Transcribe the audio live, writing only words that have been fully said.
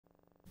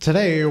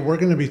Today, we're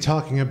going to be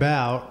talking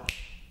about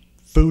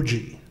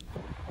Fuji.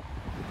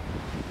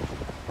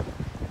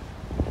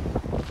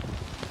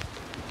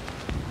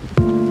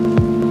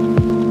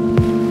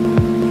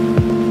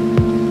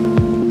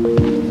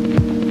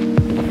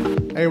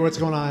 Hey, what's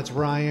going on? It's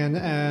Ryan,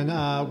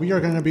 and we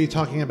are going to be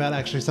talking about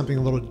actually something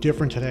a little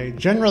different today.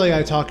 Generally,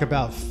 I talk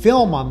about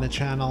film on the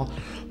channel,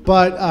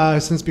 but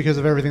because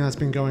of everything that's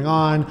been going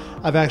on,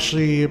 I've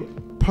actually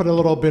put a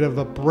little bit of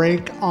a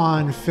break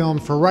on film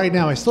for right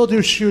now. I still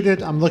do shoot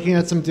it. I'm looking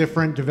at some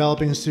different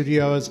developing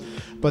studios,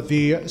 but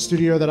the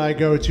studio that I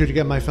go to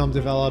get my film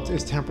developed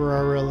is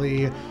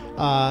temporarily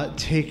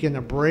taking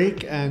a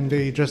break, and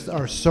they just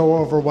are so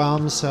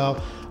overwhelmed.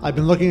 So I've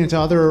been looking into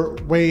other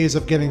ways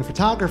of getting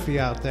photography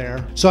out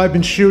there. So I've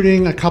been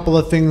shooting a couple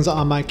of things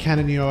on my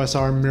Canon EOS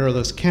R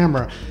mirrorless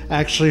camera. I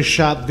actually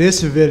shot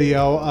this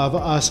video of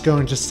us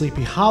going to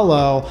Sleepy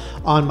Hollow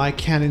on my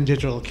Canon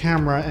digital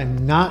camera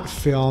and not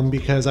film,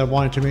 because I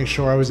wanted to make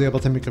sure I was able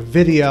to make a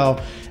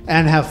video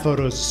and have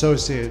photos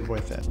associated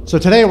with it. So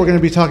today we're going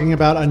to be talking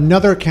about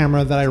another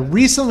camera that I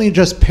recently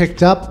just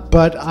picked up,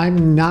 but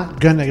I'm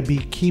not going to be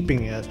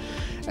keeping it.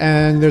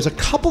 And there's a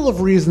couple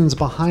of reasons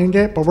behind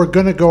it, but we're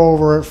going to go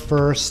over it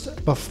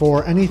first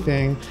before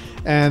anything.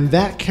 And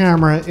that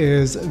camera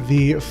is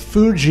the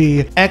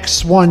Fuji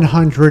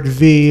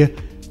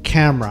X100V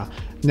camera.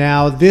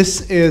 Now,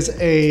 this is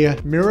a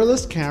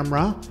mirrorless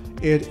camera.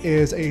 It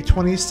is a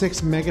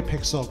 26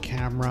 megapixel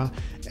camera.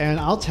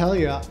 And I'll tell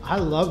you, I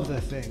love the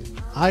thing.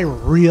 I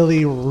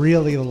really,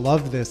 really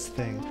love this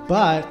thing.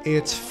 But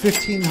it's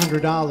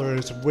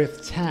 $1,500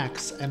 with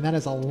tax, and that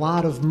is a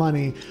lot of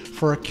money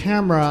for a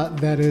camera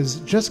that is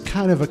just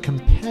kind of a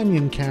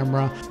companion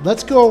camera.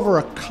 Let's go over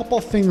a couple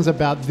things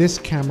about this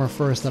camera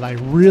first that I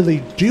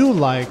really do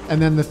like,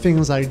 and then the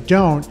things I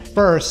don't.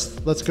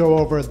 First, let's go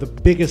over the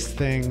biggest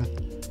thing,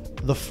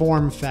 the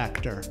form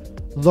factor.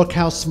 Look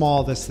how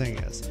small this thing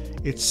is.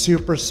 It's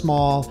super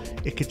small.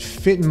 It could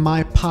fit in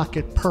my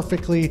pocket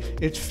perfectly.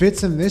 It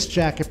fits in this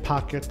jacket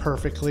pocket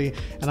perfectly.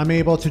 And I'm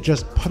able to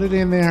just put it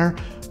in there,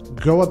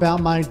 go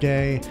about my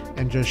day,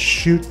 and just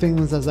shoot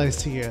things as I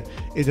see it.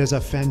 It is a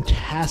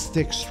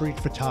fantastic street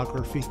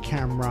photography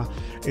camera.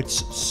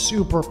 It's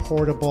super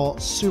portable,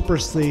 super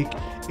sleek.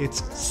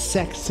 It's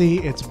sexy,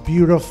 it's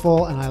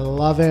beautiful, and I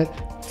love it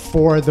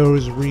for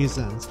those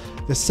reasons.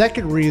 The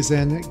second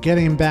reason,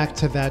 getting back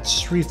to that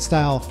street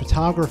style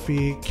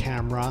photography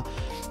camera,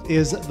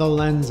 is the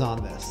lens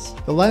on this.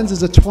 The lens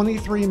is a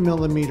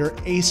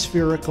 23mm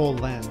aspherical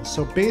lens.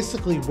 So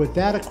basically what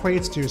that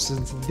equates to,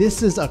 since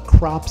this is a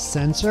crop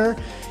sensor,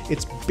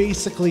 it's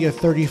basically a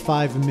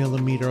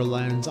 35mm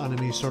lens on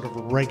any sort of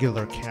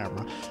regular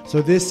camera.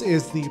 So this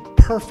is the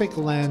perfect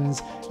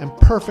lens and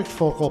perfect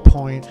focal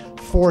point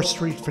for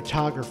street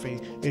photography.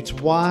 It's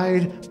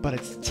wide, but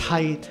it's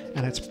tight,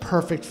 and it's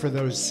perfect for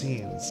those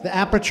scenes. The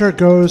aperture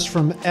goes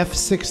from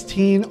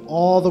f/16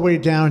 all the way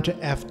down to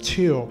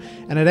f2.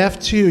 And at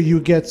f2, you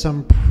get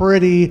some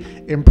pretty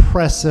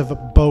impressive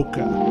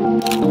bokeh.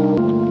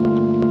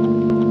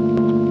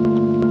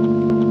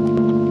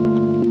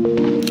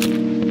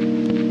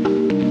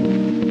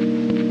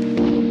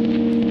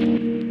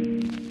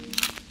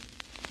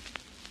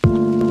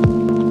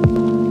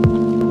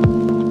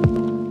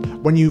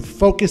 When you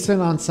focus in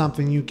on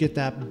something, you get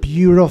that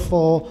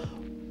beautiful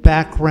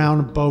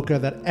background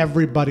bokeh that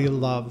everybody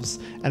loves,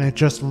 and it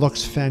just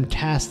looks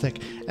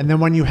fantastic. And then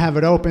when you have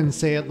it open,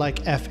 say at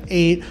like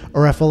f8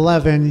 or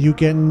f11, you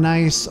get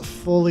nice,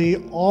 fully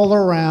all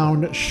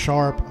around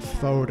sharp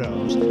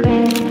photos.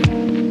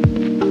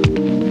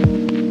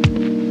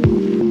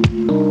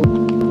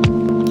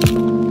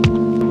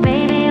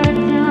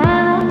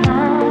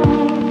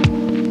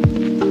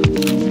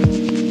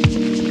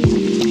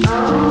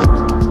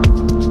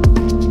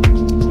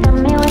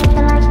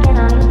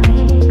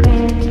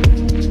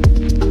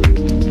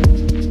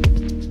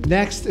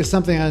 Next is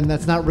something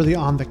that's not really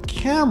on the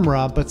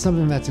camera, but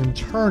something that's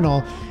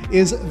internal,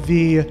 is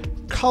the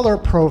color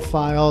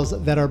profiles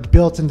that are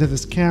built into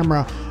this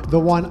camera. The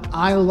one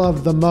I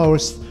love the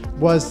most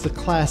was the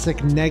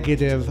classic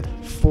negative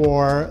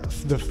for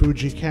the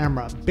Fuji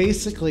camera.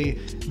 Basically,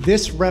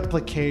 this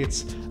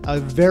replicates a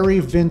very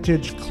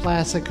vintage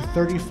classic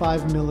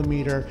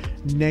 35mm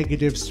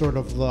negative sort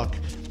of look.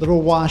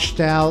 Little washed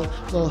out,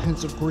 little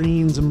hints of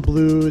greens and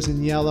blues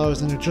and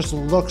yellows, and it just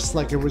looks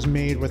like it was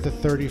made with a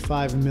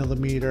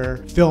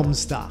 35mm film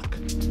stock.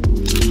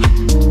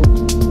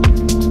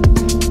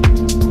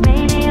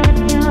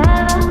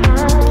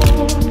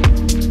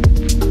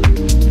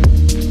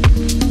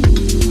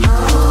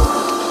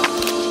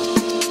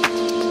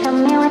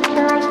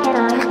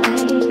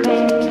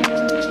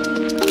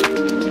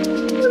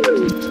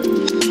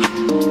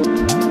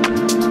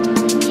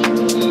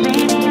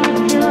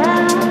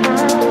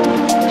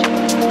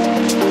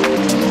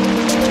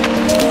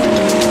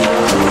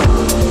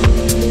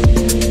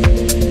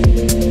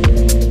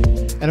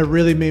 It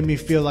really made me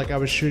feel like I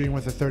was shooting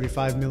with a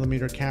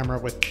 35mm camera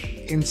with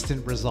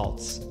instant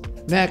results.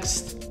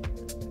 Next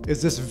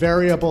is this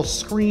variable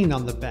screen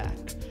on the back.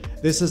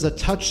 This is a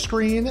touch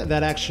screen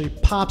that actually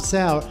pops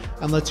out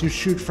and lets you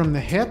shoot from the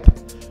hip,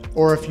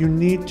 or if you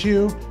need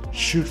to,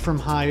 shoot from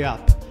high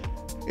up.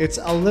 It's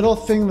a little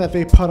thing that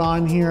they put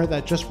on here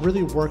that just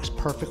really works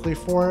perfectly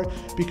for it,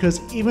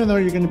 because even though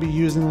you're going to be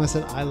using this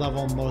at eye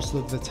level most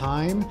of the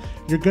time,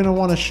 you're going to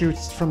want to shoot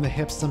from the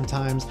hips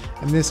sometimes,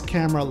 and this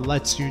camera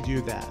lets you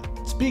do that.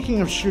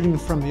 Speaking of shooting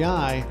from the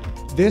eye,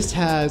 this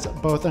has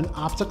both an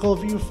optical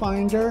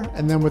viewfinder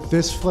and then with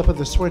this flip of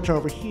the switch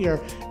over here,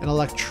 an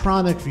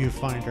electronic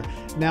viewfinder.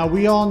 Now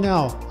we all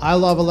know I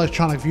love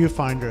electronic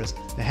viewfinders.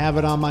 They have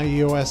it on my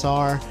EOS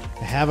R,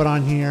 they have it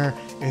on here.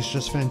 It's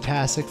just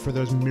fantastic for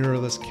those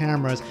mirrorless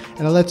cameras,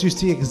 and it lets you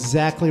see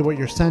exactly what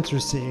your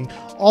sensor's seeing,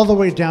 all the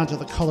way down to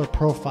the color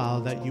profile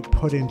that you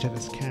put into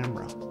this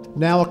camera.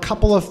 Now, a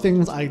couple of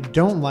things I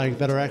don't like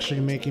that are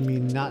actually making me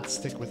not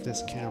stick with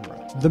this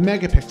camera. The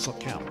megapixel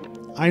count.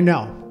 I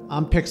know,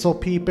 I'm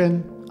pixel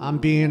peeping, I'm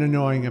being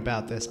annoying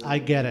about this, I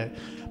get it.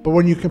 But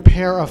when you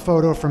compare a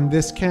photo from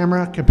this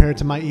camera compared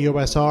to my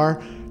EOS R,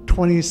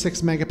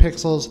 26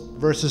 megapixels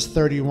versus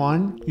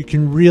 31, you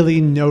can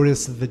really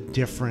notice the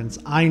difference.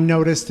 I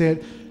noticed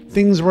it.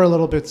 Things were a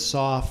little bit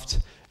soft.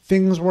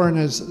 Things weren't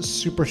as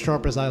super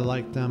sharp as I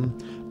liked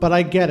them, but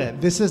I get it.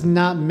 This is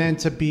not meant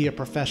to be a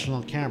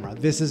professional camera.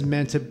 This is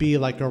meant to be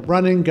like a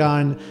run and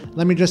gun.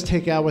 Let me just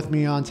take out with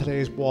me on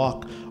today's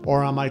walk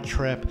or on my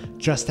trip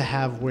just to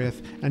have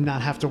with and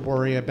not have to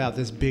worry about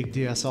this big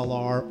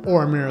DSLR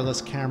or a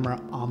mirrorless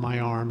camera on my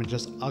arm and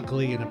just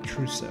ugly and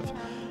obtrusive.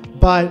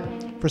 But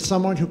for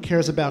someone who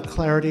cares about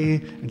clarity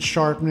and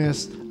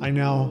sharpness, I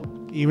know,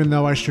 even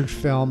though I shoot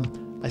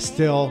film, I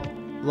still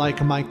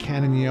like my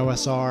Canon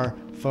EOS R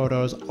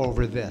photos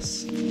over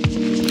this.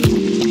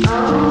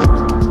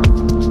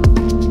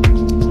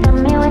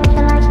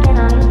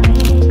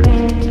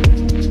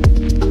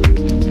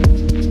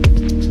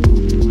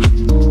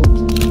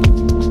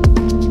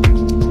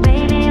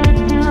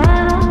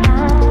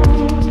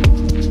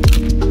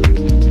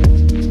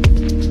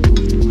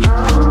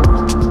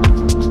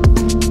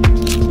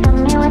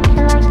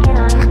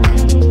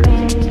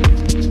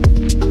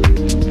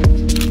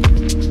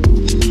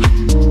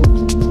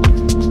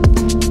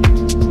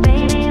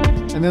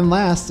 And then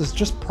last is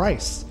just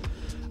price.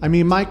 I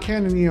mean, my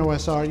Canon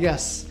EOS R,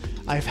 yes,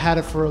 I've had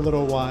it for a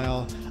little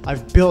while.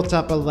 I've built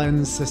up a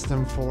lens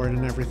system for it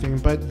and everything,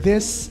 but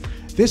this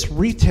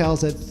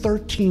retails at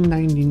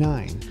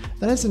 $13.99.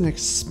 That is an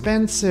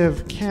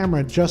expensive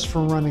camera just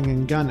for running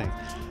and gunning.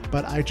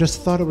 But I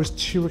just thought it was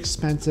too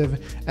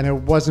expensive and it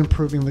wasn't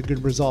proving the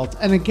good results.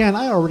 And again,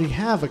 I already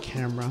have a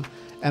camera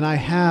and I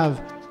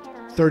have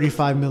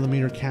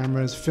 35mm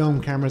cameras,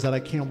 film cameras that I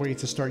can't wait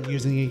to start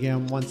using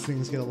again once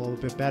things get a little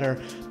bit better.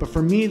 But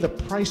for me, the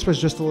price was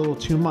just a little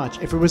too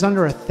much. If it was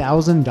under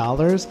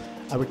 $1,000,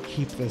 I would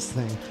keep this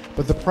thing.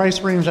 But the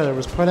price range that it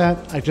was put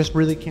at, I just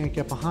really can't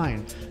get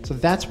behind. So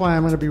that's why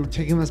I'm going to be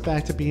taking this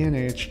back to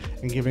B&H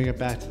and giving it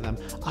back to them.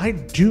 I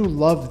do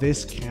love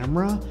this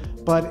camera,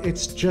 but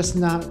it's just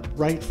not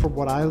right for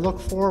what I look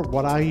for,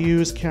 what I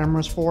use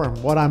cameras for,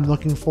 and what I'm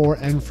looking for,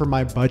 and for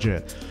my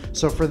budget.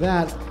 So for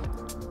that,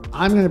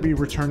 I'm going to be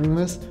returning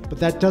this, but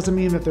that doesn't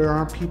mean that there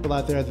aren't people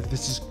out there that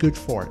this is good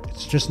for.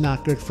 It's just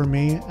not good for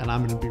me, and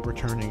I'm going to be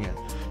returning it.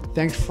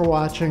 Thanks for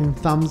watching.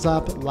 Thumbs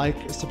up,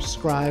 like,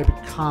 subscribe,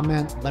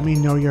 comment. Let me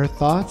know your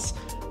thoughts,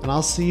 and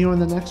I'll see you in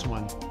the next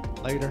one.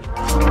 Later.